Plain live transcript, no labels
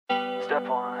Step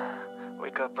 1,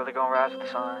 wake up early, gonna rise with the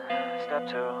sun. Step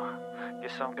 2,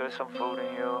 get some good, some food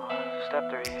in you. Step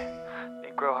 3,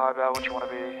 think real hard about what you wanna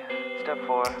be. Step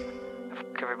 4,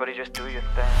 everybody just do your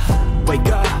thing. Wake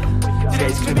up,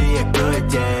 today's gonna be a good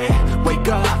day. Wake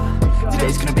up,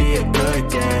 today's gonna be a good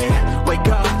day. Wake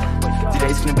up,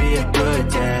 today's gonna be a good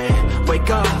day. Wake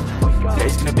up,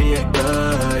 today's gonna be a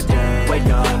good day. Wake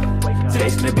up,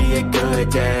 today's gonna be a good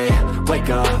day. Wake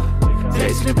up,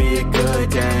 today's gonna be a good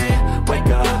day. Wake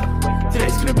up,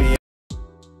 today's gonna be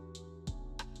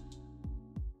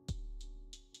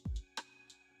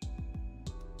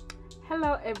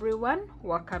Hello everyone,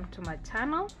 welcome to my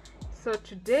channel. So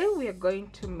today we are going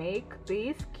to make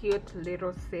this cute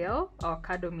little sail or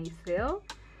Cuddle Me sail,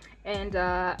 and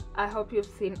I hope you've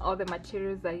seen all the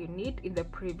materials that you need in the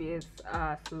previous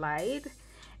slide.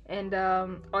 And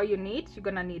all you need, you're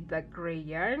gonna need the gray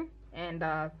yarn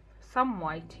and some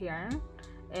white yarn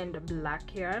and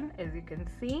black yarn, as you can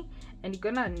see, and you're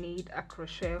gonna need a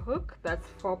crochet hook that's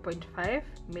 4.5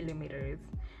 millimeters.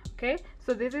 Okay,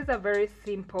 so this is a very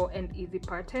simple and easy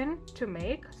pattern to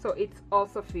make, so it's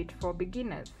also fit for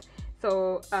beginners.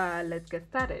 So let's get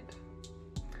started.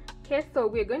 Okay, so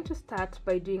we're going to start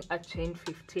by doing a chain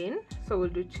 15. So we'll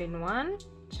do chain 1,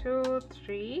 2,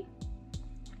 3,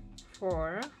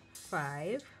 4,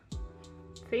 5,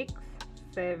 6,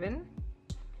 7,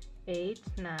 8,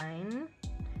 9,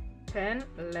 10,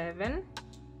 11,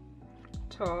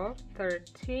 12,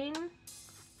 13,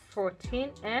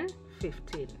 14 and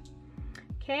 15.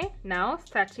 Okay, now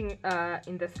starting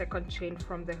in the second chain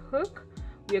from the hook,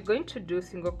 we are going to do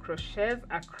single crochets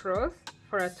across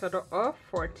for a total of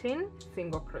 14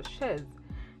 single crochets.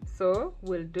 So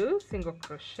we'll do single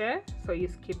crochet, so you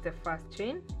skip the first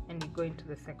chain and you go into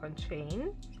the second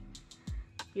chain.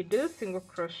 You do single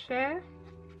crochet,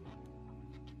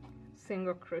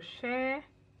 single crochet,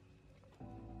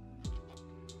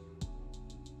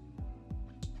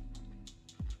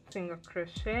 single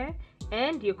crochet,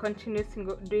 and you continue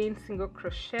doing single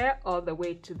crochet all the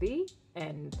way to the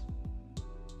end.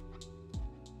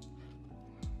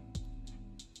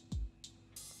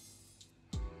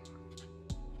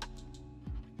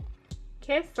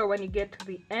 Okay, so when you get to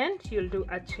the end, you'll do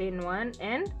a chain 1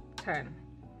 and turn.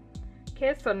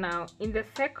 Okay, so now in the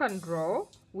second row,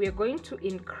 we are going to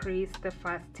increase the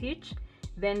first stitch,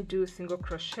 then do single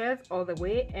crochets all the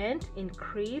way and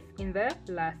increase in the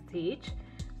last stitch.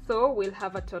 So we'll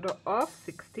have a total of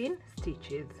 16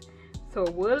 stitches. So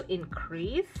we'll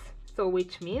increase, so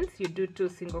which means you do 2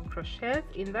 single crochets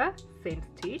in the same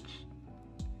stitch,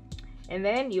 and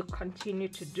then you continue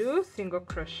to do single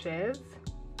crochets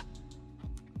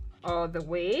all the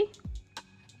way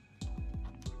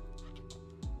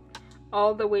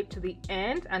to the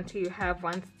end until you have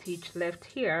 1 stitch left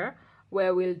here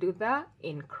where we'll do the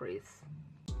increase.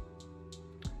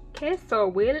 Okay, so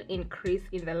we'll increase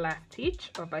in the last stitch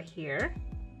over here.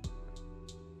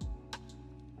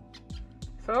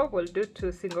 So we'll do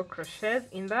 2 single crochets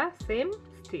in the same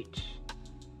stitch,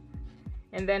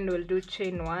 and then we'll do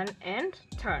chain 1 and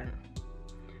turn.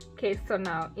 Okay, so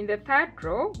now in the third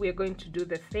row, we're going to do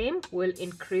the same. We'll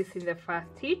increase in the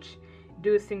first stitch,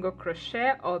 do single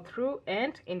crochet all through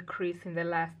and increase in the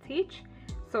last stitch.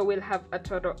 So we'll have a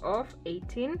total of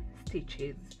 18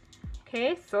 stitches.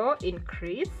 Okay, so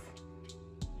increase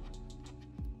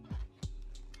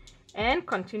and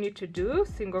continue to do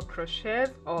single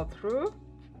crochets all through,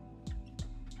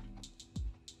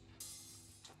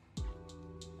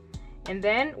 and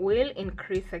then we'll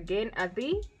increase again at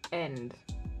the end.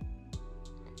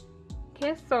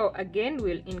 Okay, so again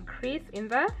we'll increase in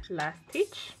the last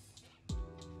stitch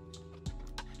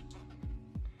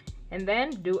and then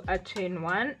do a chain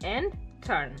 1 and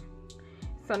turn.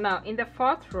 So now in the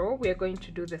fourth row, we are going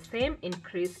to do the same,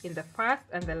 increase in the first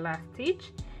and the last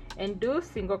stitch and do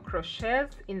single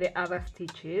crochets in the other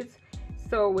stitches.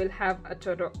 So we'll have a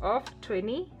total of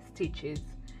 20 stitches.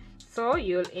 So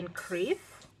you'll increase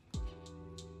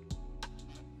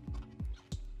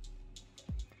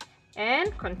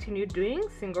and continue doing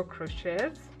single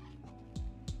crochets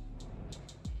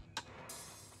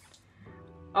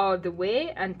all the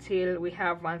way until we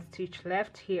have 1 stitch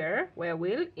left here where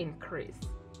we'll increase.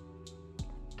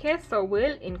 Okay, so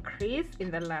we'll increase in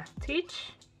the last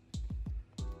stitch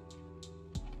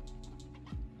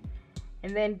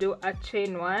and then do a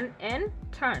chain 1 and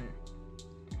turn.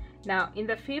 Now in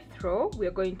the fifth row, we're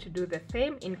going to do the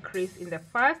same, increase in the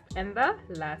first and the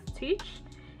last stitch.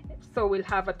 So we'll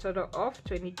have a total of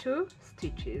 22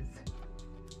 stitches.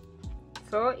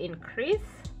 So increase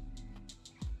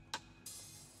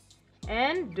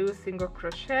and do single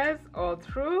crochets all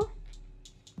through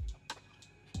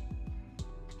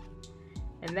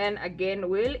and then again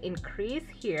we'll increase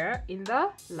here in the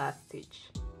last stitch.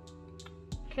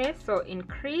 Okay, so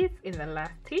increase in the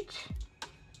last stitch,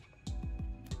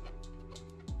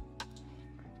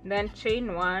 then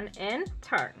chain 1 and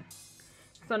turn.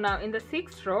 So now in the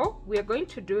 6th row we are going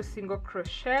to do single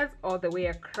crochets all the way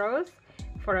across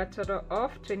for a total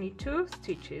of 22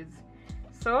 stitches.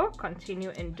 So continue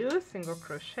and do single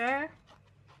crochet,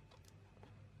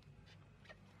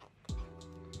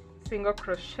 single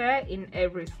crochet in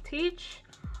every stitch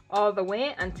all the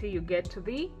way until you get to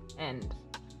the end.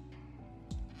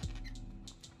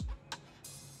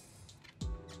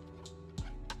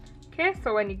 Okay,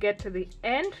 so when you get to the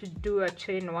end, do a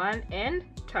chain 1 and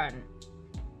turn.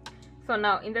 So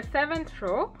now in the 7th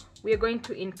row we are going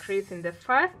to increase in the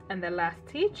first and the last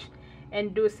stitch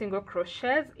and do single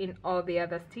crochets in all the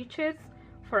other stitches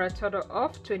for a total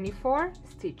of 24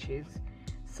 stitches.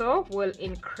 So we'll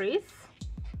increase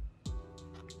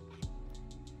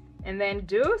and then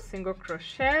do single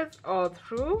crochets all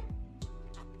through,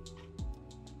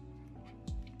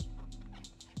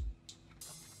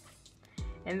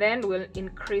 and then we'll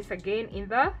increase again in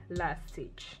the last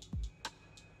stitch.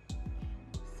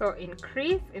 So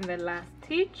increase in the last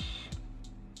stitch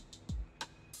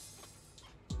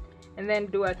and then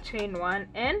do a chain 1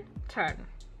 and turn.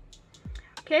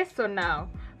 Okay, so now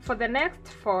for the next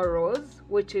 4 rows,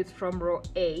 which is from row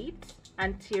 8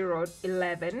 until row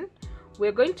 11,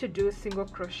 we're going to do single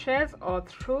crochets all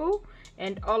through,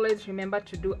 and always remember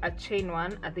to do a chain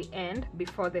 1 at the end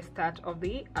before the start of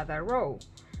the other row.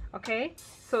 Okay,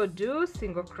 so do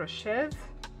single crochets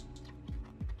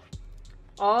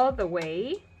all the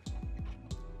way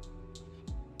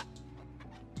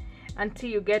until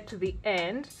you get to the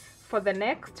end for the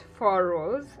next 4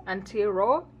 rows until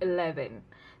row 11.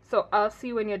 So I'll see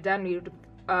you when you're done with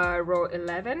row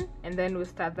 11, and then we'll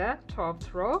start the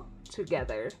 12th row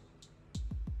together.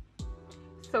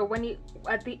 So when you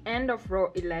at the end of row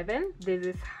 11, this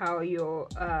is how your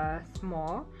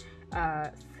small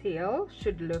sail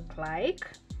should look like.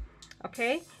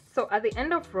 Okay, so at the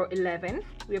end of row 11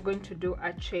 we're going to do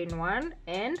a chain 1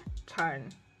 and turn.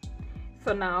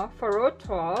 So now for row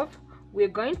 12 we're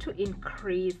going to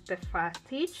increase the first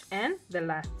stitch and the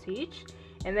last stitch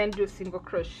and then do single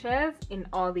crochets in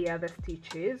all the other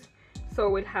stitches. So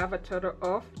we'll have a total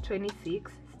of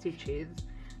 26 stitches.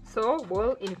 So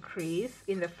we'll increase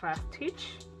in the first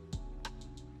stitch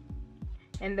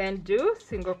and then do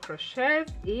single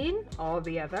crochets in all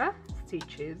the other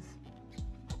stitches.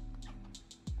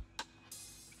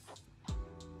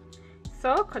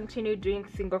 So continue doing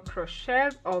single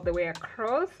crochets all the way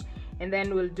across, and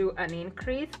then we'll do an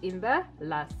increase in the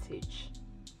last stitch.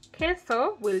 Okay,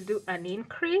 so we'll do an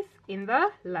increase in the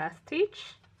last stitch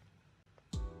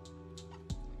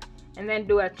and then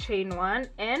do a chain 1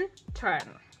 and turn.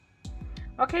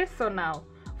 Okay, so now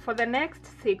for the next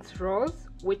 6 rows,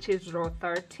 which is row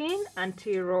 13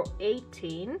 until row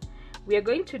 18, we are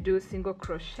going to do single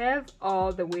crochets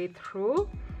all the way through,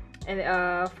 and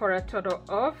for a total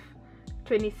of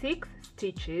 26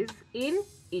 stitches in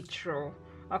each row.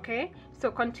 Okay,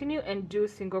 so continue and do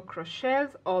single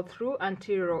crochets all through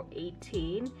until row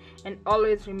 18, and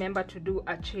always remember to do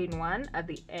a chain 1 at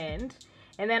the end,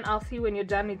 and then I'll see you when you're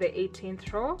done with the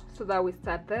 18th row so that we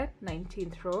start the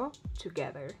 19th row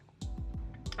together.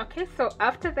 Okay, so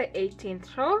after the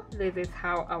 18th row, this is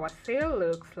how our sail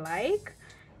looks like.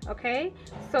 Okay,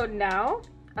 so now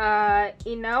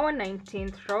in our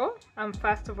 19th row, I'm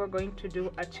first of all going to do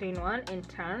a chain 1 and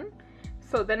turn.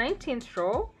 So the 19th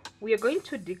row, we are going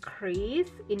to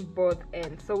decrease in both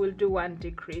ends. So we'll do 1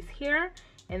 decrease here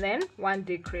and then 1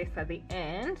 decrease at the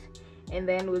end, and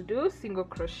then we'll do single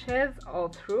crochets all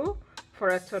through for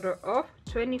a total of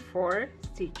 24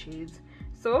 stitches.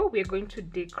 So we're going to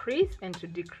decrease, and to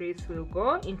decrease we'll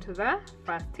go into the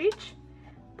first stitch,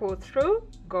 pull through,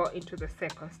 go into the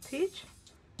second stitch,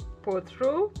 pull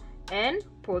through, and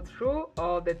pull through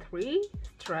all the 3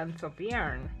 strands of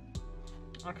yarn.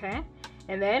 Okay,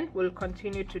 and then we'll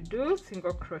continue to do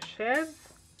single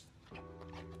crochets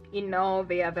in all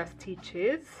the other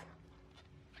stitches.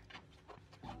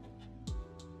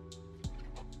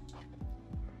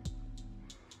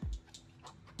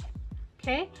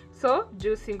 Okay, so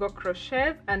do single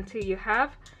crochets until you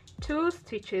have 2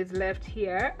 stitches left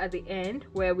here at the end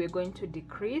where we're going to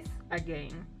decrease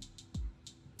again.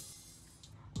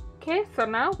 Okay, so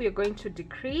now we're going to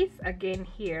decrease again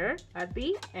here at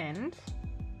the end,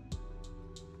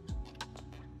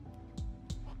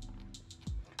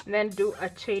 and then do a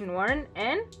chain 1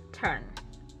 and turn.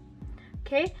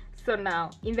 Okay, so now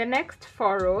in the next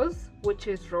 4 rows, which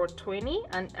is row 20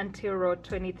 and until row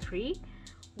 23,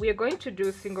 we are going to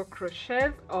do single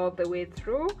crochets all the way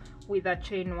through with a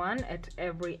chain 1 at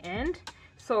every end.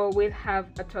 So we'll have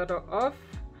a total of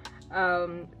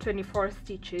 24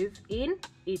 stitches in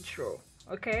each row.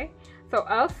 Okay, so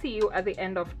I'll see you at the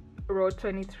end of row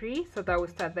 23, so that we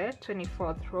start the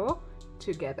 24th row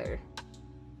together.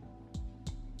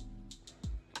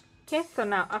 Okay, so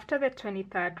now after the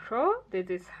 23rd row, this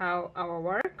is how our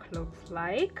work looks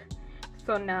like.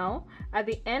 So now at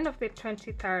the end of the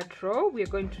 23rd row, we're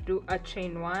going to do a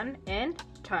chain 1 and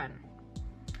turn.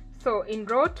 So in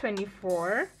row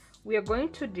 24, we are going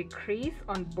to decrease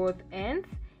on both ends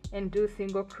and do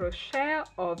single crochet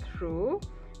all through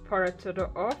for a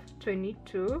total of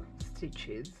 22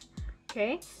 stitches.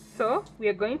 Okay, so we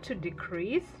are going to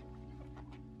decrease,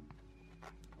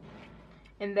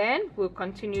 and then we'll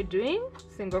continue doing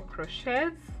single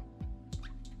crochets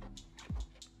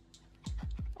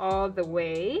all the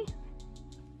way,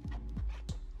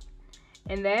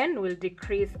 and then we'll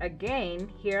decrease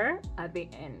again here at the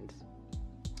end.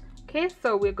 Okay,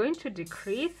 so we're going to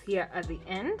decrease here at the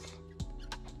end,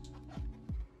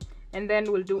 and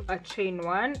then we'll do a chain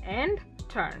 1 and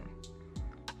turn.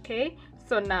 Okay,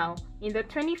 so now in the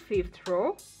 25th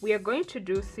row, we are going to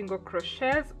do single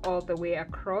crochets all the way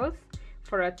across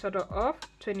for a total of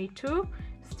 22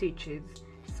 stitches.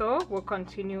 So we'll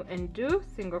continue and do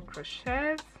single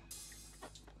crochets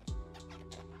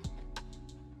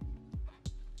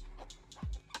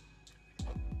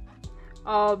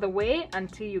all the way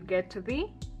until you get to the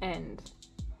end.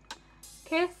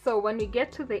 Okay, so when we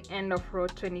get to the end of row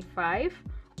 25,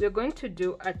 we're going to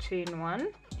do a chain 1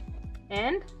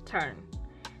 and turn.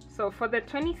 So for the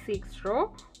 26th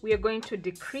row, we are going to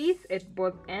decrease at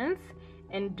both ends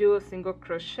and do single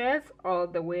crochets all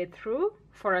the way through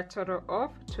for a total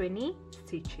of 20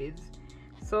 stitches.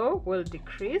 So we'll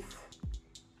decrease,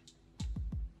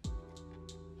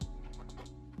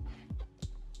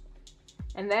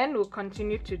 and then we'll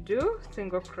continue to do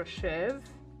single crochets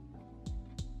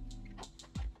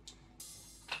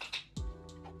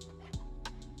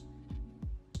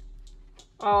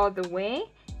all the way,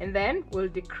 and then we'll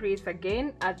decrease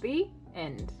again at the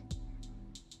end.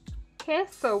 Okay,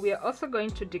 so we are also going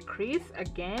to decrease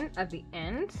again at the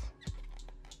end,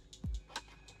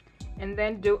 and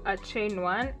then do a chain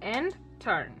 1 and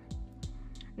turn.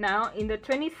 Now in the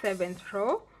 27th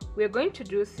row, we are going to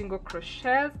do single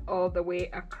crochets all the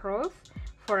way across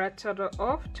for a total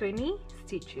of 20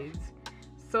 stitches.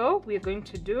 So we're going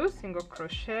to do single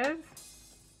crochets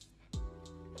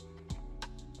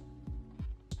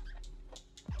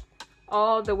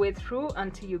all the way through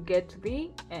until you get to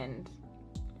the end.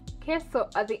 Okay, so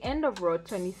at the end of row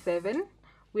 27,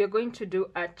 we are going to do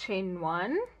a chain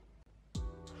 1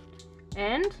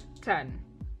 and turn.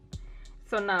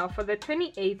 So now for the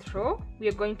 28th row, we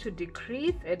are going to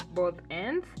decrease at both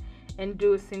ends and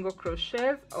do single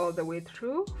crochets all the way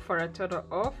through for a total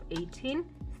of 18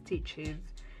 stitches.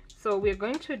 So we're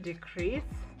going to decrease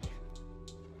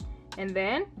and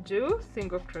then do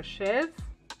single crochets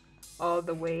all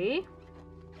the way,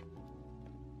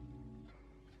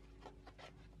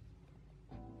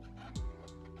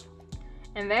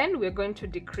 and then we're going to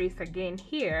decrease again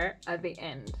here at the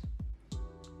end.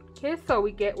 Okay, so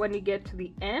when we get to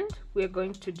the end, we're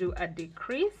going to do a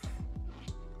decrease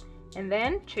and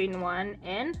then chain 1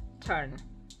 and turn.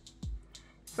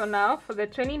 So now for the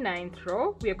 29th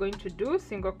row, we are going to do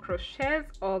single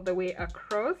crochets all the way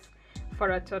across for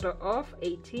a total of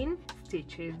 18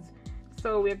 stitches.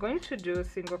 So we're going to do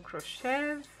single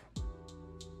crochets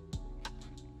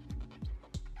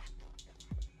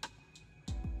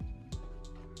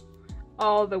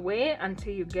all the way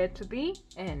until you get to the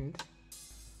end.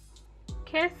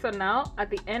 Okay, so now at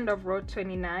the end of row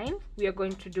 29, we are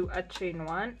going to do a chain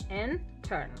 1 and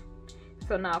turn.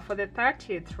 So now for the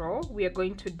 30th row, we are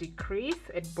going to decrease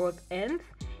at both ends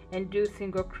and do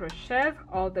single crochets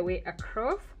all the way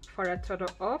across for a total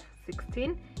of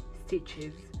 16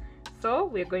 stitches. So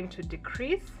we're going to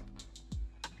decrease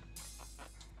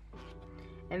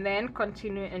and then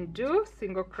continue and do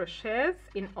single crochets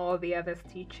in all the other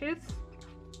stitches.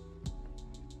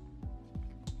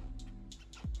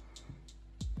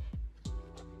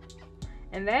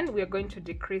 And then we are going to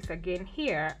decrease again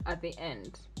here at the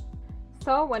end.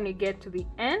 So when we get to the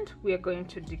end, we are going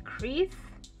to decrease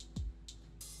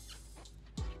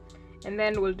and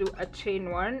then we'll do a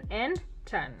chain 1 and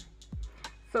turn.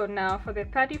 So now for the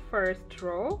 31st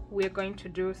row, we are going to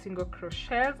do single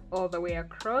crochets all the way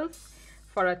across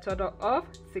for a total of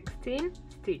 16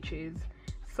 stitches.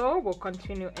 So we'll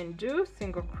continue and do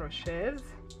single crochets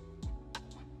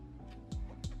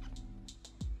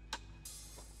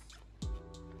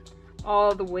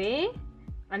all the way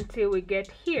until we get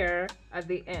here at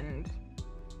the end.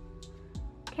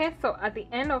 Okay, so at the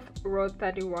end of row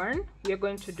 31 we are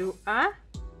going to do a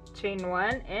chain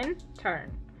 1 and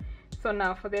turn. So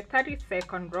now for the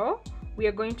 32nd row we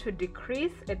are going to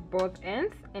decrease at both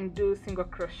ends and do single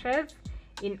crochets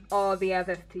in all the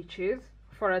other stitches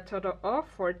for a total of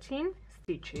 14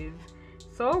 stitches.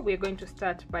 So we're going to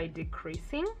start by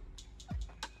decreasing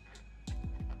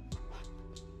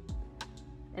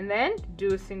and then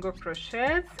do single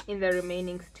crochets in the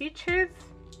remaining stitches,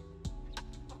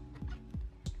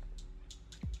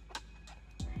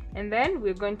 and then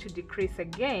we're going to decrease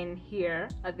again here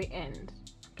at the end.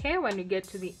 Okay, when we get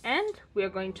to the end we are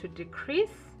going to decrease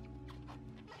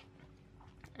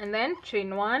and then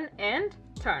chain 1 and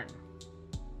turn.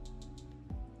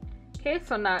 Okay,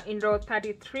 so now in row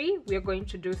 33 we are going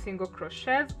to do single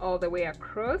crochets all the way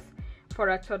across for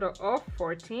a total of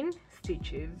 14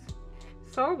 stitches.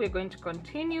 So we're going to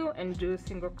continue and do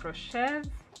single crochets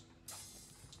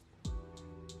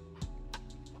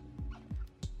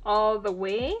all the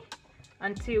way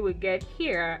until we get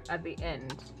here at the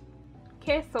end.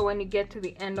 Okay, so when you get to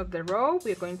the end of the row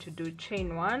we're going to do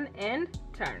chain 1 and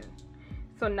turn.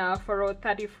 So now for row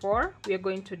 34 we are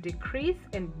going to decrease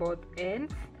in both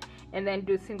ends and then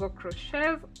do single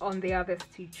crochets on the other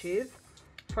stitches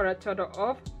for a total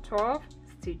of 12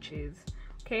 stitches.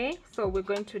 Okay, so we're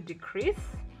going to decrease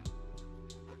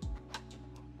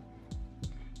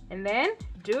and then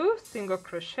do single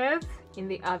crochets in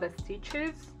the other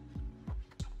stitches,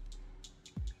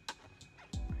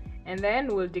 and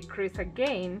then we'll decrease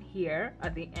again here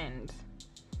at the end.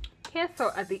 Okay,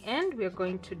 so at the end we're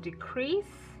going to decrease,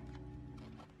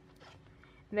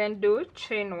 then do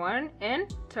chain 1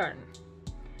 and turn.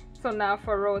 So now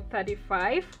for row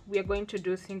 35 we are going to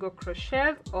do single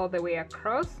crochets all the way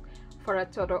across for a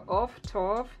total of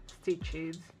 12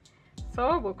 stitches.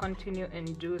 So we'll continue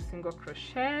and do single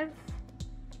crochets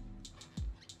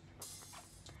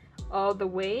all the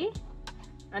way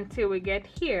until we get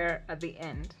here at the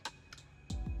end.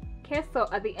 Okay, so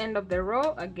at the end of the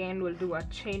row again we'll do a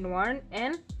chain 1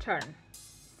 and turn.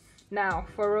 Now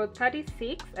for row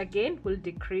 36 again we'll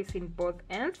decrease in both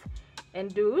ends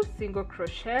and do single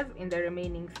crochets in the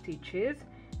remaining stitches,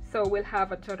 so we'll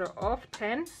have a total of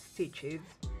 10 stitches.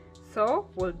 So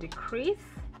we'll decrease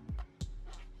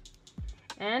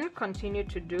and continue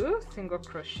to do single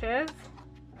crochets,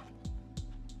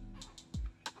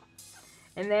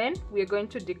 and then we're going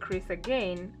to decrease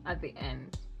again at the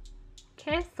end.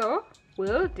 Okay, so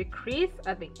we'll decrease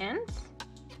at the end,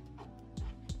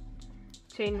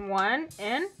 chain 1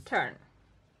 and turn.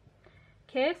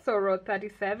 Okay, so row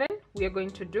 37 we are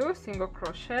going to do single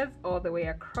crochets all the way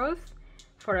across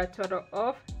for a total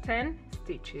of 10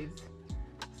 stitches.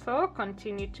 So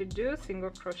continue to do single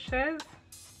crochets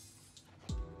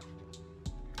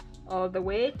all the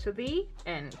way to the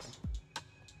end.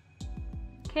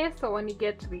 Okay, so when you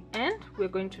get to the end we're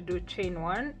going to do chain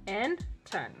 1 and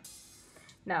turn.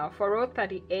 Now for row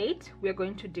 38 we're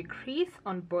going to decrease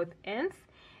on both ends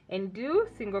and do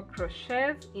single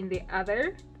crochets in the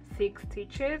other 6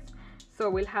 stitches, so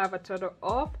we'll have a total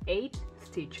of 8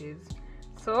 stitches.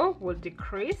 So we'll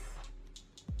decrease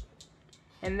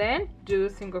and then do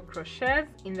single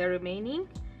crochets in the remaining,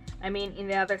 in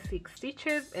the other 6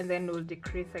 stitches, and then we'll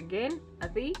decrease again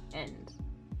at the end.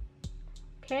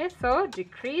 Okay, so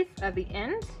decrease at the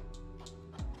end,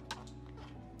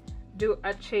 do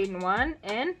a chain 1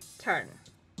 and turn.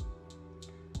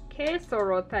 Okay, so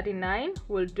row 39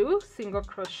 we'll do single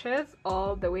crochets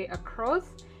all the way across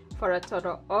for a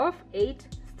total of 8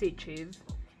 stitches.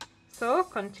 So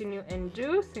continue and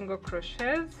do single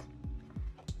crochets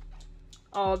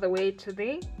all the way to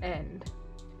the end.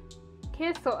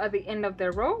 Okay, so at the end of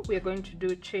the row we're going to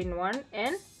do chain 1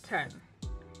 and turn.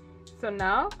 So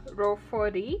now row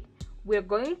 40 we're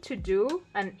going to do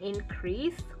an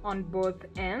increase on both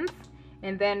ends,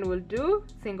 and then we'll do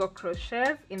single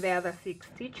crochets in the other 6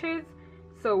 stitches,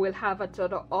 so we'll have a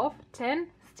total of 10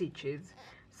 stitches.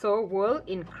 So we'll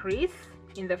increase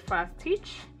in the first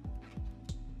stitch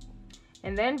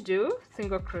and then do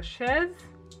single crochets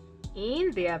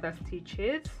in the other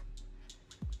stitches,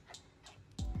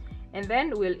 and then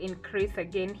we'll increase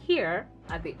again here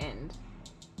at the end.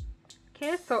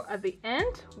 Okay, so at the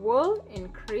end we'll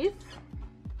increase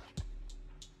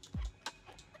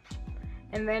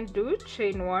and then do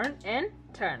chain 1 and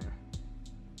turn.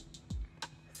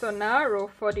 So now row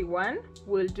 41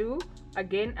 we'll do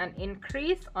again an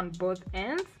increase on both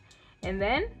ends and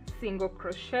then single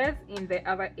crochets in the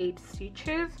other 8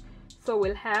 stitches, so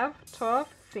we'll have 12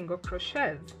 single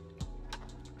crochets.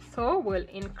 So we'll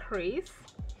increase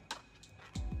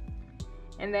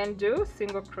and then do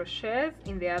single crochets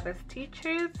in the other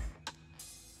stitches,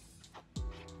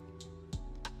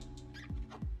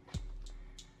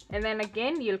 and then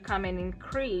again you'll come and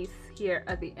increase here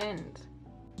at the end.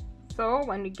 So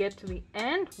when you get to the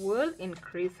end, we'll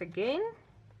increase again,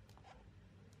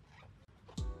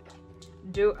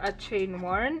 do a chain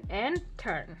 1 and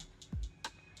turn.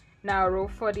 Now row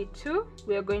 42,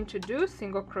 we are going to do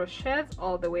single crochets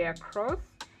all the way across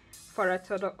for a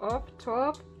total of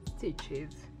 12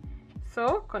 stitches.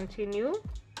 So continue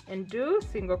and do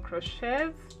single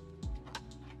crochets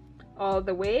all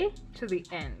the way to the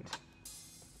end.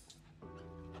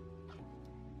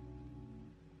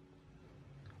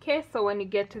 Okay, so when you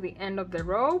get to the end of the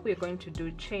row, we're going to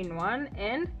do chain 1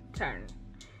 and turn.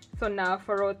 So now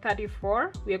for row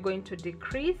 34, we are going to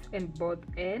decrease in both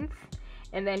ends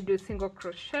and then do single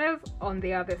crochets on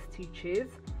the other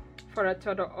stitches for a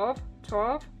total of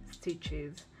 12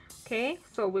 stitches. Okay,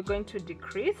 so we're going to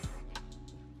decrease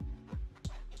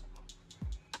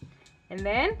and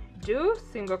then do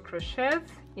single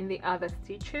crochets in the other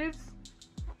stitches,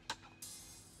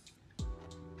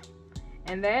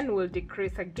 and then we'll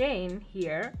decrease again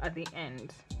here at the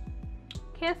end.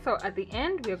 Okay, so at the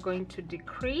end we're going to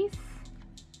decrease,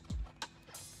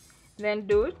 then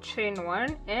do chain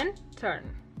 1 and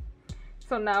turn.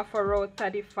 So now for row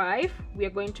 35, we are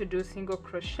going to do single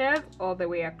crochets all the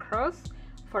way across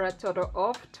for a total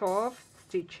of 12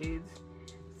 stitches.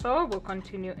 So we'll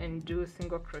continue and do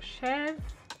single crochets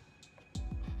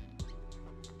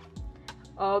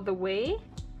all the way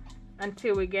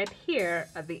until we get here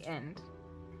at the end.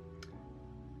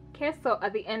 Okay, so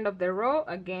at the end of the row,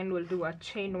 again we'll do a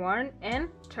chain 1 and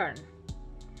turn.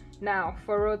 Now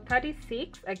for row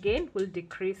 36, again we'll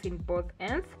decrease in both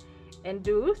ends and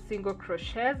do single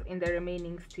crochets in the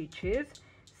remaining stitches.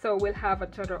 So we'll have a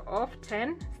total of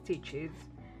 10 stitches.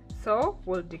 So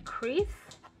we'll decrease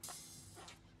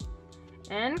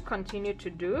and continue to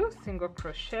do single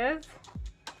crochets,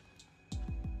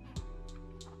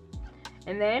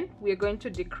 and then we're going to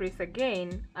decrease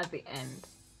again at the end.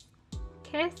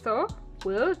 Okay, so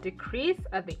we'll decrease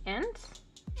at the end,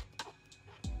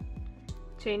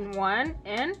 chain 1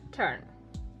 and turn.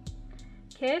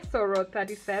 Okay, so row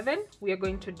 37, we are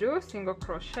going to do single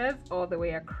crochets all the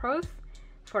way across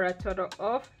for a total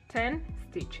of 10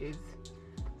 stitches.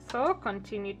 So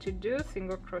continue to do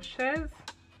single crochets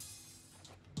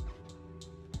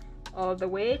all the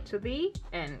way to the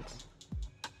end.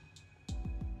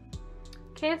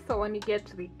 Okay, so when you get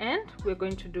to the end, we're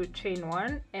going to do chain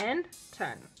 1 and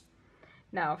turn.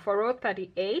 Now for row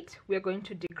 38, we're going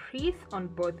to decrease on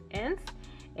both ends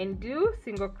and do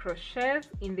single crochets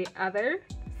in the other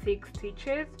 6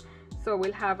 stitches. So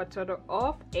we'll have a total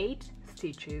of 8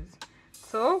 stitches.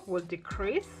 So we'll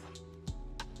decrease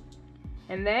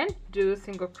and then do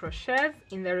single crochets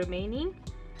in the remaining,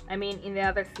 in the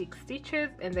other 6 stitches,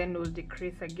 and then we'll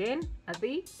decrease again at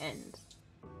the end.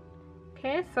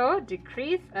 Okay, so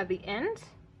decrease at the end,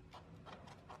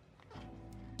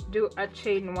 do a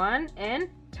chain 1 and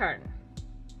turn.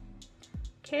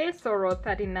 Okay, so row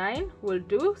 39, we'll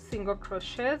do single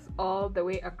crochets all the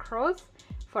way across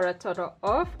for a total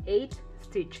of 8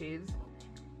 stitches.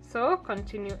 So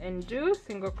continue and do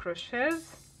single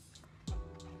crochets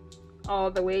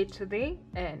all the way to the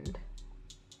end.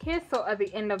 Okay, so at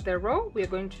the end of the row, we're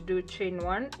going to do chain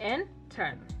 1 and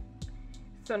turn.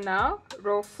 So now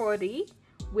row 40,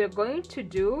 we're going to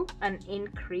do an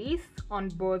increase on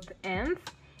both ends,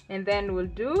 and then we'll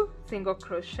do single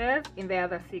crochets in the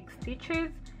other 6 stitches.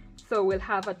 So we'll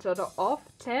have a total of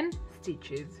 10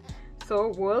 stitches.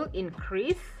 So we'll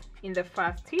increase in the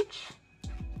first stitch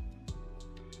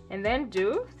and then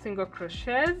do single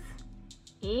crochets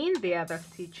in the other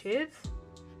stitches,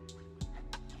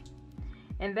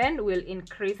 and then we'll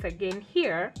increase again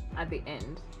here at the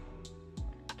end.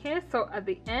 Okay, so at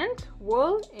the end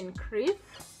we'll increase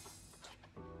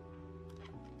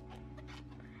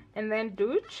and then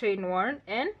do chain 1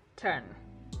 and turn.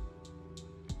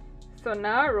 So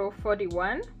now row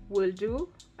 41, we'll do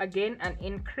again an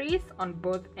increase on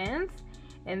both ends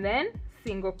and then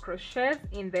single crochets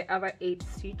in the other 8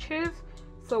 stitches.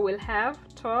 So we'll have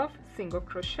 12 single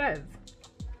crochets.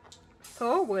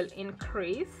 So we'll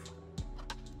increase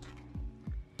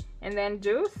and then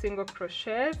do single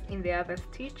crochets in the other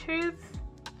stitches,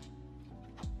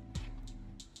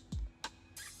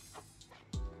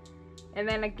 and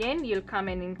then again you'll come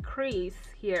and increase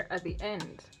here at the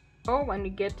end. So when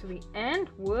you get to the end,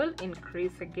 we'll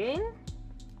increase again,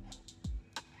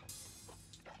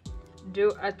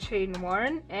 do a chain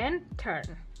 1 and turn.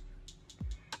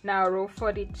 Now row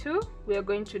 42, we are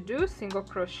going to do single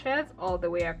crochets all the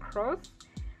way across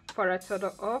for a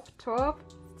total of 12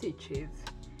 stitches.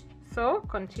 So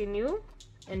continue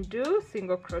and do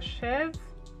single crochets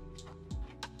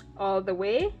all the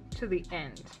way to the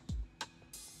end.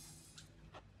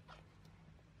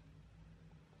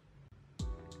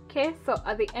 Okay, so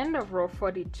at the end of row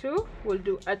 42 we'll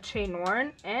do a chain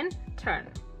 1 and turn.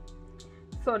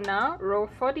 So now row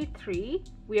 43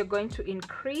 we are going to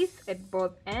increase at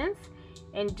both ends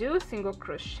and do single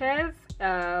crochets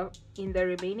in the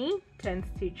remaining 10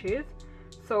 stitches.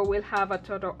 So we'll have a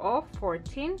total of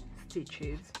 14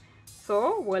 stitches.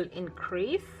 So we'll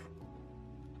increase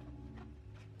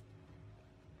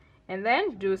and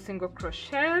then do single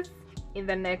crochets in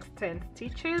the next 10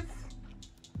 stitches,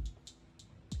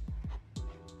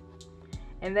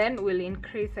 and then we'll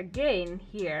increase again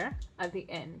here at the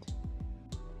end.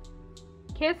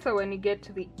 Okay, so when you get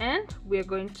to the end we're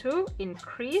going to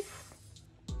increase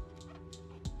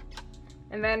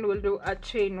and then we'll do a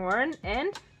chain 1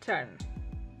 and turn.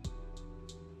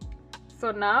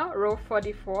 So now row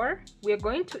 44 we're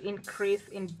going to increase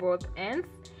in both ends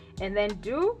and then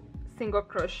do single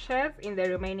crochets in the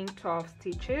remaining 12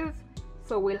 stitches.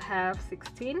 So we'll have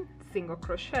 16 single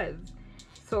crochets.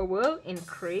 So we'll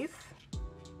increase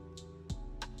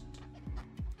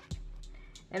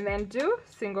and then do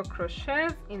single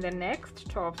crochets in the next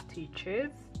 12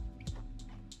 stitches,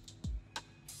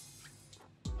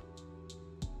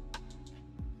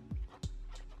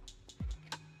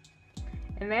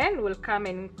 and then we'll come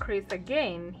and increase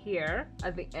again here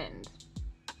at the end.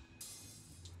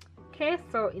 Okay,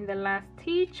 so in the last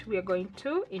stitch we are going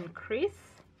to increase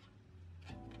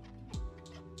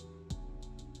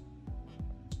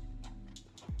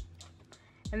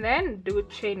and then do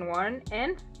chain 1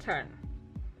 and turn.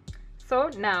 So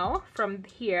now from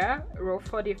here, row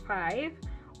 45,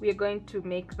 we are going to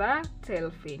make the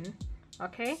tail fin.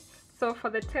 Okay, so for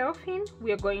the tail fin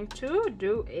we are going to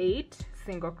do 8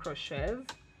 single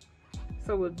crochets.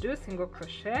 So we'll do single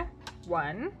crochet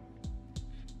 1,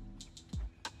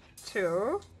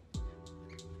 2,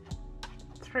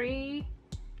 3,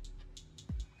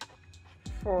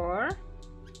 4,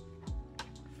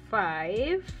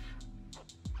 5,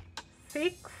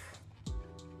 6,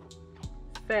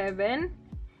 7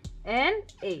 and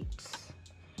 8,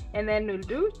 and then we'll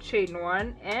do chain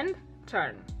 1 and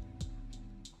turn.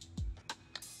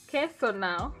 Okay, so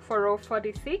now for row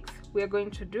 46 we are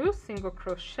going to do single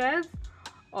crochets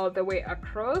all the way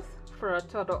across for a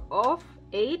total of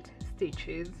 8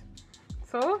 stitches.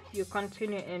 So you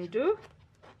continue and do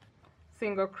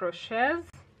single crochets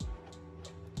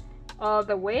all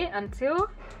the way until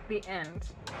the end.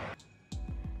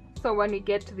 So when we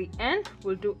get to the end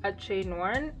we'll do a chain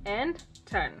 1 and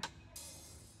turn.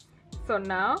 So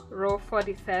now row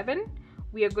 47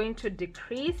 we are going to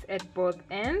decrease at both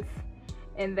ends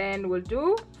and then we'll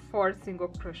do 4 single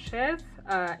crochets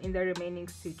in the remaining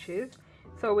stitches.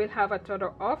 So we'll have a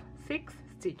total of 6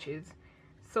 stitches.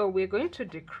 So we're going to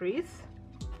decrease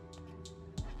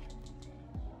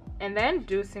and then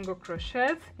do single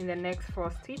crochets in the next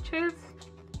 4 stitches,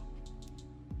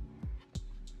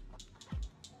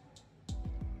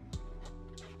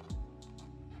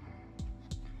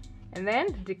 and then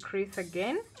decrease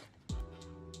again,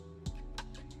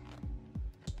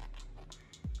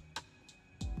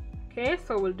 okay,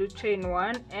 so we'll do chain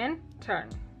 1 and turn.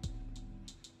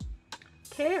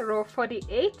 Okay, row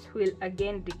 48 we'll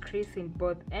again decrease in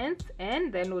both ends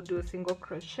and then we'll do a single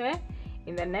crochet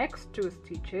in the next 2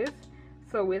 stitches.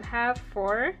 So we'll have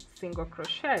 4 single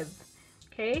crochets.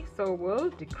 Okay, so we'll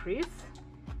decrease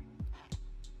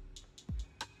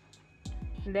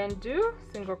and then do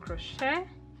single crochet,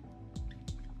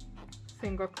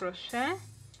 single crochet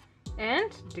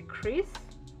and decrease,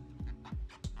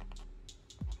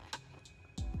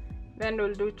 then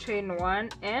we'll do chain 1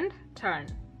 and turn.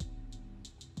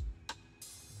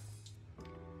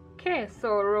 Okay,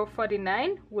 so row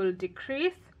 49 will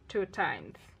decrease 2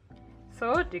 times.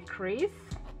 So decrease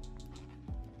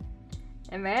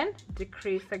and then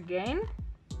decrease again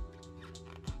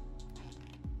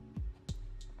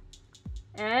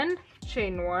and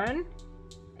chain 1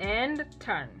 and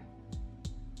turn.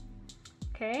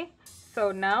 Okay,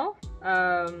 so now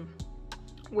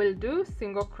we'll do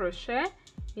single crochet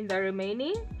in the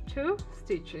remaining 2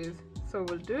 stitches. So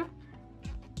we'll do,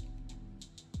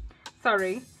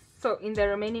 so in the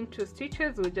remaining 2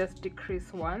 stitches we'll just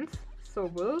decrease once. So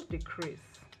we'll decrease,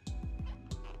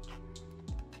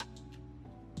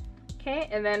 okay,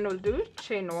 and then we'll do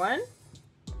chain 1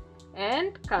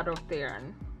 and cut off the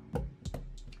yarn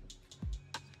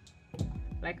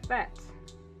like that.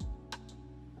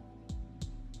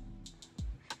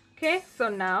 Okay, so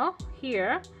now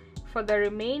here for the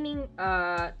remaining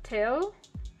tail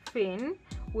fin,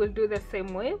 we'll do the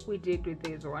same way we did with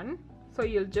this one. So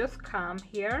you'll just come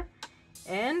here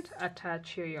and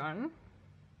attach your yarn.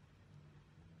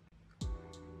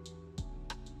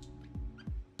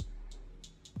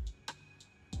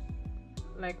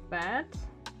 Like that.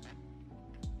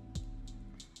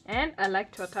 And I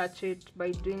like to attach it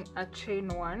by doing a chain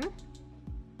one.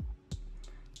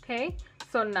 Okay,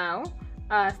 so now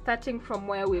starting from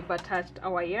where we've attached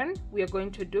our yarn, we are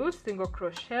going to do single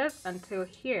crochets until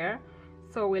here.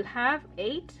 So we'll have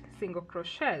 8 single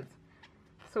crochets.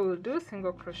 So we'll do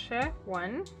single crochet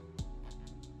 1,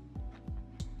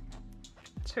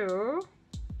 2,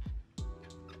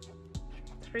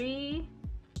 3,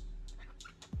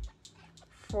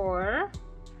 4,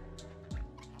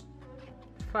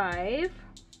 5,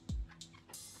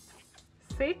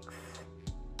 6,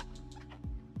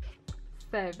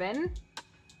 7,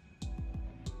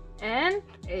 and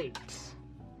 8.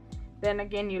 Then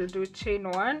again you'll do chain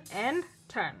 1 and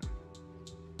turn.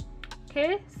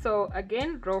 Okay, so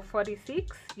again row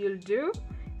 46, you'll do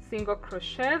single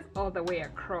crochets all the way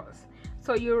across.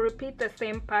 So you repeat the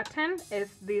same pattern as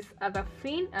this other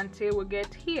fin until we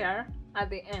get here at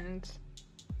the end.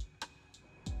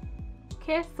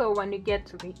 Okay, so when you get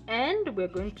to the end, we're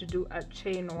going to do a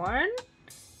chain 1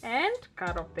 and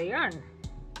cut off the yarn.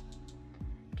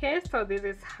 Okay, so this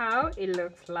is how it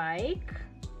looks like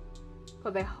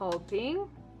for the whole thing.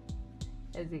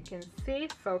 As you can see,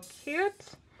 so cute.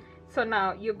 So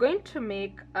now you're going to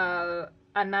make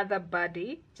another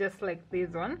body just like this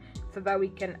one, so that we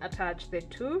can attach the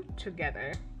two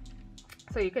together.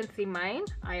 So you can see mine,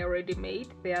 I already made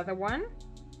the other one.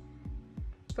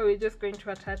 So we're just going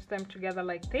to attach them together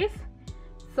like this.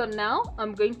 So now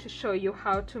I'm going to show you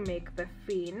how to make the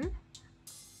fin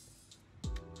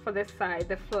for the side,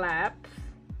 the flaps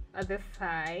at the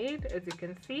side, as you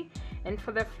can see. And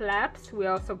for the flaps,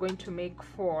 we're also going to make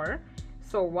 4.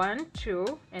 So 1,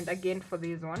 2, and again for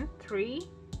this one, 3,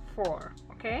 4.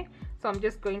 Okay, so I'm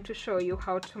just going to show you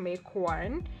how to make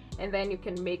 1, and then you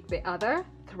can make the other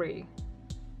 3.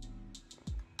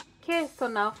 Okay, so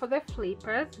now for the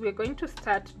flippers, we're going to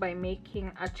start by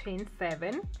making a chain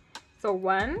 7. So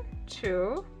 1,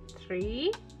 2,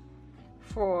 3,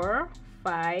 4,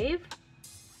 5,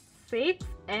 6,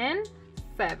 and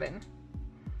 7.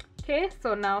 Okay,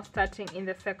 so now starting in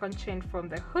the second chain from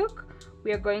the hook,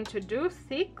 we are going to do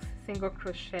 6 single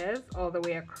crochets all the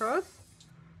way across.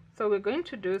 So we're going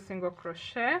to do single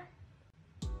crochet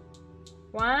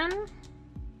 1,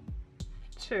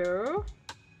 2,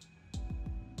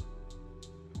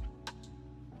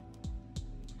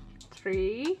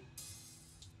 3,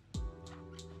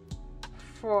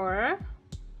 4,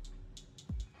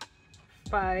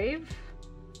 5,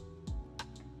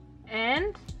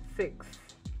 and 6.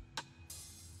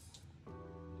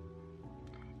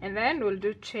 And then we'll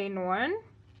do chain 1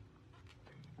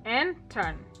 and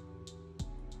turn.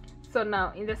 So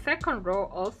now in the second row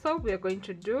also we are going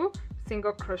to do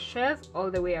single crochets all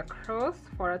the way across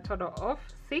for a total of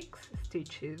 6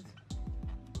 stitches.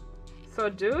 So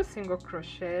do single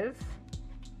crochets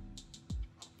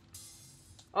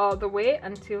all the way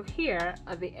until here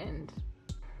at the end.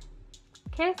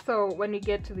 Okay, so when you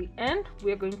get to the end,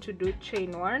 we're going to do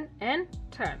chain 1 and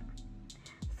turn.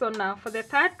 So now for the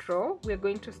third row, we're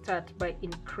going to start by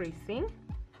increasing.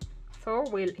 So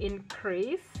we'll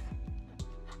increase.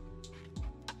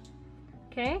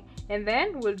 Okay, and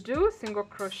then we'll do single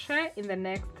crochet in the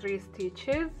next 3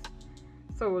 stitches.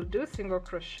 So we'll do single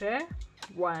crochet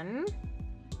 1,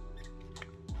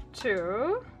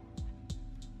 2,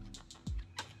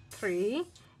 3,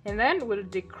 and then we'll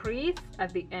decrease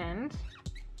at the end.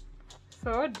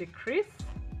 So decrease.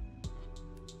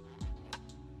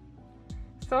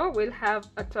 So we'll have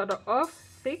a total of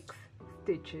 6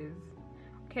 stitches.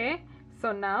 Okay,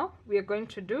 so now we are going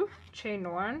to do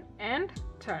chain 1 and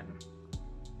turn.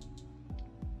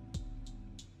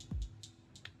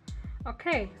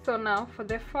 Okay, so now for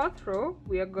the fourth row,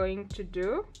 we are going to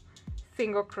do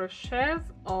single crochets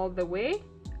all the way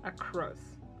across.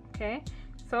 Okay,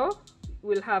 so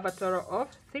we'll have a total of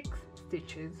 6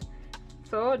 stitches.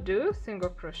 So do single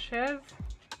crochets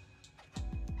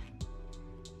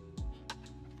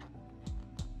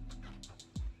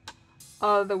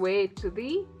all the way to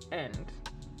the end.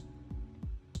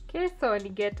 Okay, so when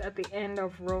you get at the end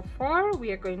of row 4,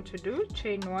 we are going to do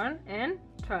chain 1 and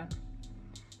turn.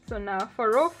 So now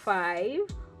for row 5,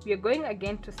 we are going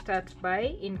again to start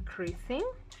by increasing.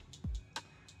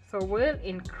 So we'll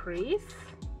increase,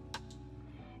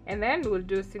 and then we'll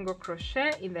do single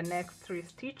crochet in the next 3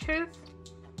 stitches.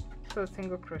 So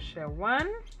single crochet 1,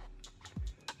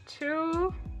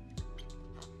 2,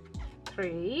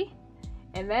 3,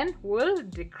 and then we'll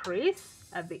decrease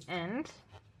at the end.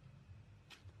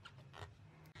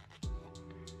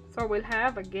 So we'll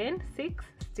have again 6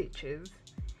 stitches,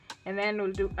 and then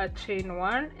we'll do a chain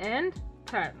 1 and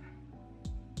turn.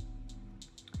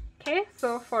 Okay,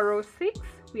 so for row 6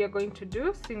 we are going to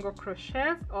do single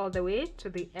crochets all the way to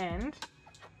the end.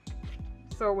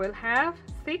 So we'll have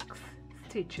 6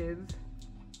 stitches.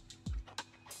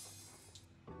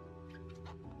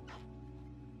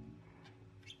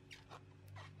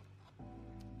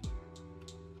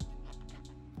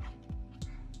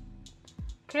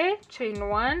 Okay, chain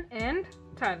 1 and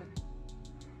turn.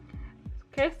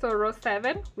 Okay, so row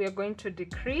 7 we are going to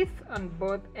decrease on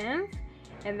both ends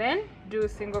and then do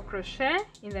single crochet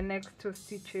in the next 2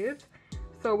 stitches.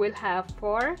 So we'll have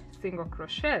 4 single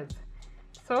crochets.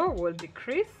 So we'll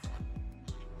decrease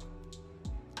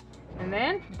and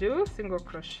then do single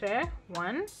crochet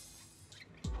 1,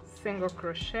 single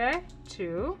crochet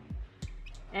 2,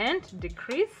 and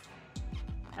decrease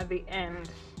at the end.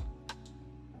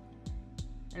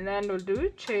 And then we'll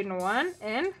do chain 1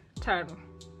 and turn.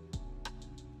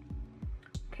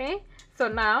 Okay, so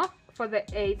now for the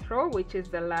 8th row, which is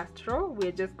the last row,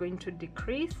 we're just going to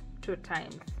decrease 2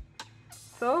 times.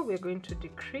 So we're going to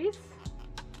decrease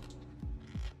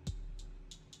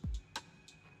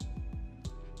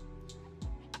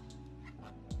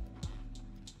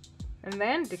and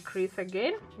then decrease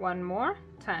again 1 more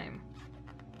time.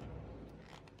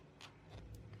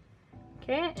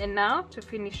 Okay, and now to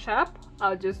finish up,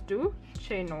 I'll just do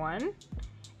chain 1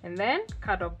 and then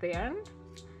cut off the yarn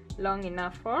long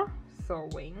enough for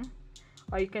sewing,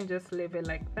 or you can just leave it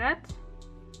like that.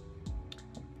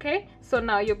 Okay, so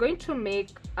now you're going to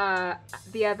make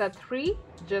the other 3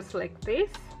 just like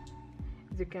this.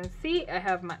 As you can see, I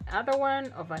have my other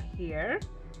one over here,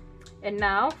 and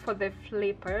now for the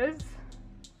flippers,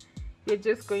 you're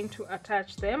just going to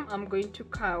attach them. I'm going to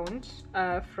count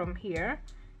from here,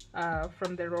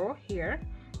 from the row here.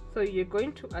 So you're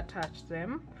going to attach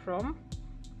them from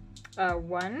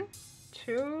 1,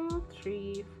 2,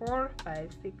 3, 4,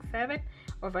 5, 6, 7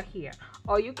 over here,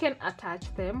 or you can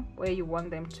attach them where you want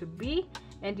them to be,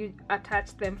 and you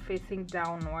attach them facing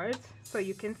downwards. So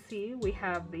you can see we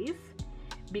have this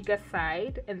bigger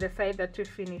side and the side that we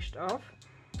finished off.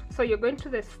 So you're going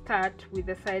to start with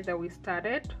the side that we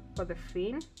started for the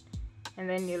fin, and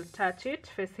then you'll touch it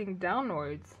facing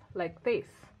downwards like this.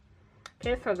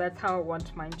 Okay, so that's how I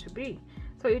want mine to be.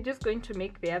 So you're just going to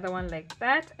make the other one like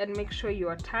that, and make sure you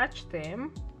attach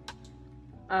them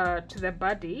to the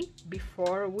body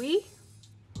before we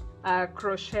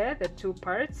crochet the 2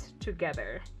 parts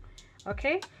together.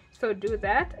 Okay, so do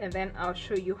that, and then I'll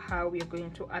show you how we're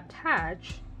going to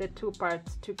attach the 2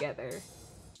 parts together.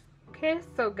 Okay,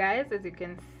 so guys, as you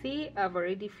can see, I've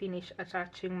already finished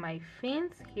attaching my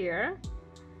fins here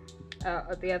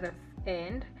at the other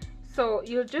end. So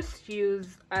you'll just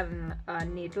use a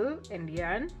needle and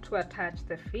yarn to attach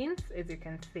the fins, as you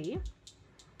can see.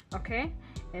 Okay,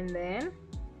 and then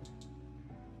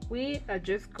we are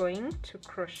just going to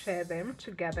crochet them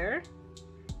together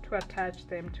to attach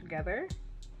them together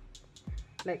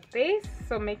like this.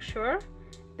 So make sure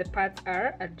the parts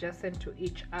are adjacent to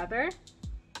each other,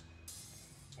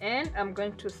 and I'm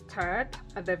going to start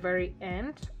at the very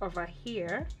end over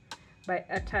here by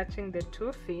attaching the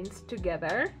 2 fins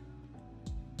together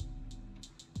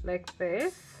like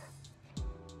this.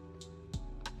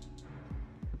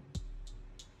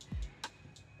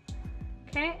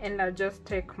 Okay, and I'll just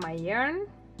take my yarn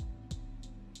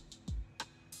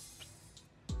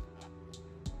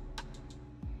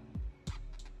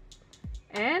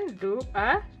and do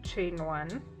a chain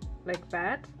 1 like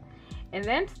that, and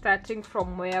then starting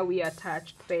from where we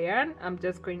attached the yarn, I'm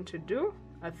just going to do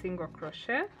a single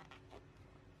crochet.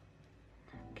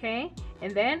 Okay,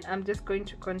 and then I'm just going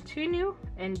to continue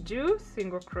and do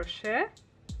single crochet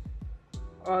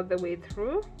all the way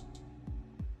through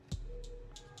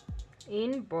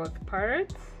in both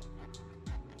parts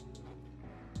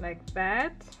like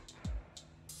that.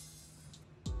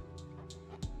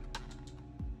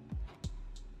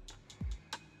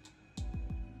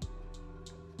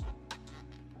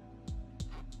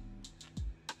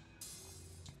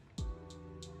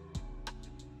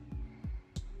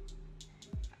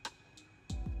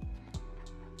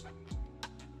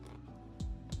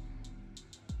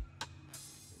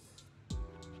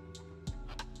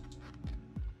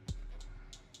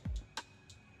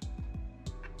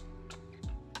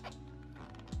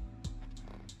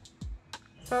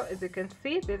 So as you can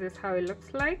see, this is how it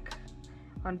looks like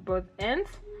on both ends.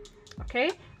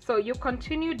 Okay, so you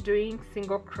continue doing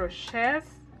single crochets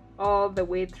all the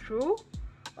way through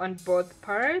on both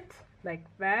parts like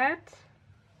that.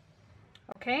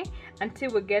 okay,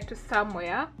 until we get to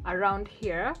somewhere around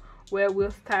here where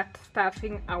we'll start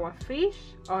stuffing our fish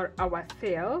or our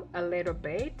sail a little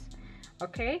bit,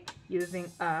 okay, using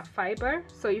fiber.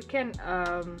 So you can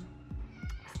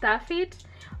stuff it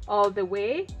all the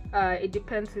way. It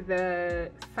depends on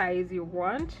the size you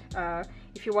want.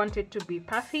 If you want it to be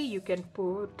puffy, you can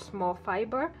put more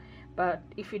fiber, but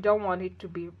if you don't want it to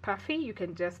be puffy, you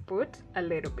can just put a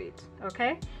little bit,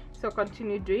 okay? So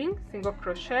continue doing single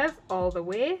crochets all the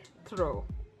way through.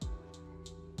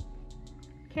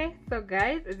 Okay, so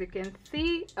guys, as you can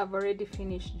see, I've already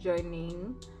finished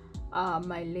joining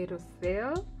my little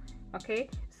sail. Okay,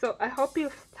 so I hope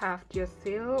you've stuffed your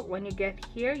sail. When you get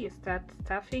here, you start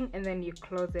stuffing and then you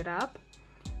close it up.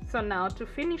 So now to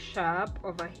finish up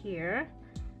over here,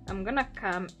 I'm gonna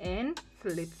come in,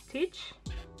 slip stitch,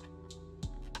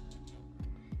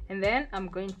 and then I'm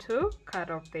going to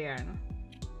cut off the yarn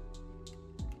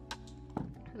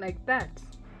like that.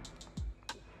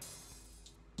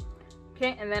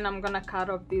 Okay, and then I'm gonna cut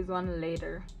off this one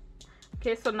later.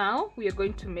 Okay, so now we are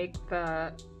going to make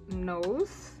the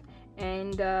nose,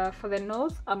 and for the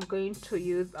nose I'm going to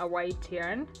use a white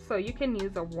yarn. So you can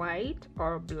use a white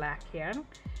or black yarn,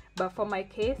 but for my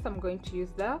case I'm going to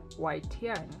use the white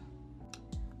yarn.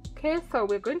 Okay, so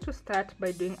we're going to start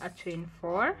by doing a chain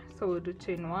 4. So we'll do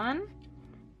chain 1,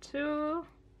 2,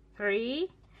 3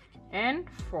 and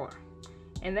 4,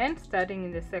 and then starting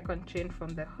in the second chain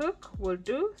from the hook, we'll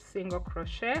do single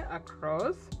crochet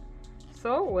across.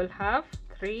 So we'll have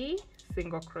 3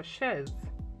 single crochets.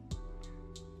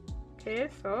 Okay,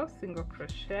 so single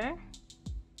crochet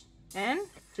and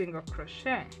single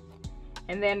crochet,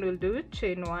 and then we'll do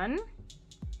chain 1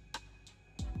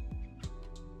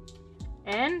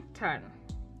 and turn.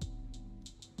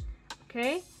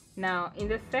 Okay, now in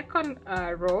the second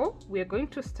row we are going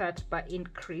to start by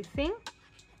increasing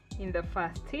in the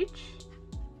first stitch,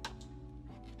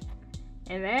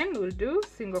 and then we'll do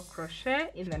single crochet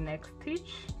in the next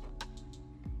stitch,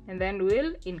 and then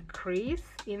we'll increase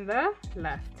in the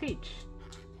last stitch.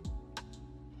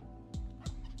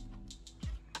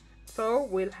 So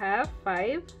we'll have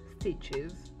 5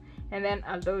 stitches, and then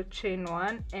I'll do chain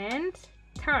 1 and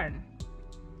turn.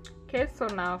 Okay, so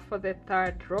now for the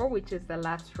third row, which is the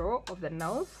last row of the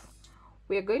nose,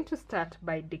 we are going to start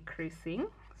by decreasing.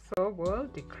 So we'll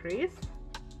decrease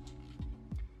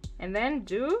and then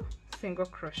do single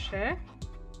crochet,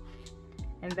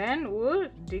 and then we'll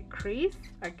decrease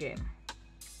again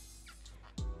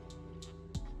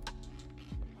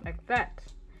like that.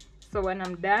 So when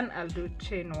I'm done, I'll do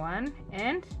chain 1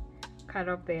 and cut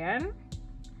off the yarn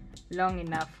long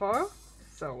enough for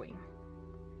sewing.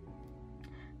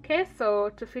 Okay, so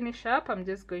to finish up, I'm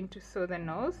just going to sew the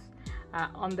nose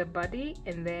on the body,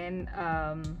 and then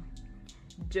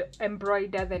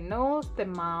embroider the nose, the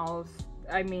mouth,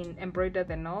 embroider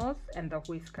the nose and the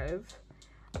whiskers.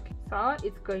 Okay, so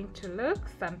it's going to look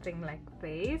something like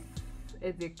this,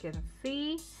 as you can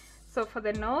see. So for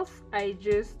the nose, I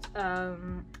just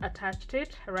attached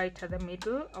it right at the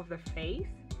middle of the face,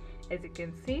 as you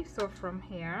can see. So from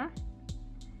here,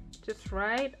 just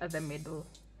right at the middle.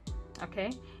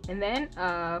 Okay, and then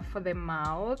for the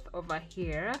mouth over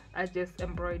here, I just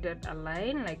embroidered a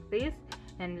line like this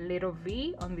and little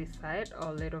V on this side,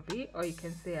 or little V, or you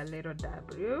can say a little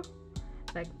W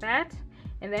like that.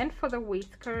 And then for the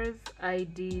whiskers, I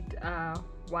did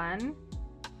one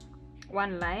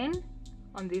line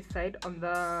on this side, on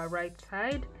the right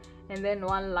side, and then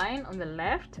one line on the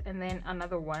left, and then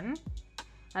another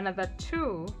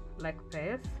 2 like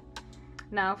this.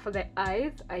 Now for the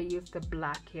eyes, I used the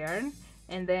black yarn,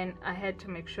 and then I had to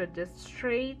make sure just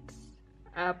straight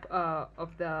up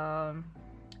of the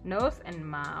nose and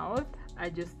mouth, I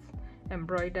just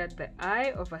embroidered the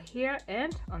eye over here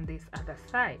and on this other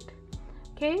side.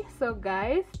 Okay, so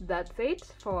guys, that's it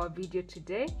for our video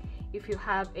today. If you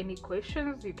have any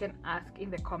questions, you can ask in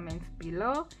the comments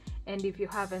below, and if you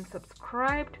haven't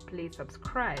subscribed, please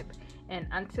subscribe. And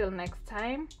until next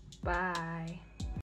time, bye.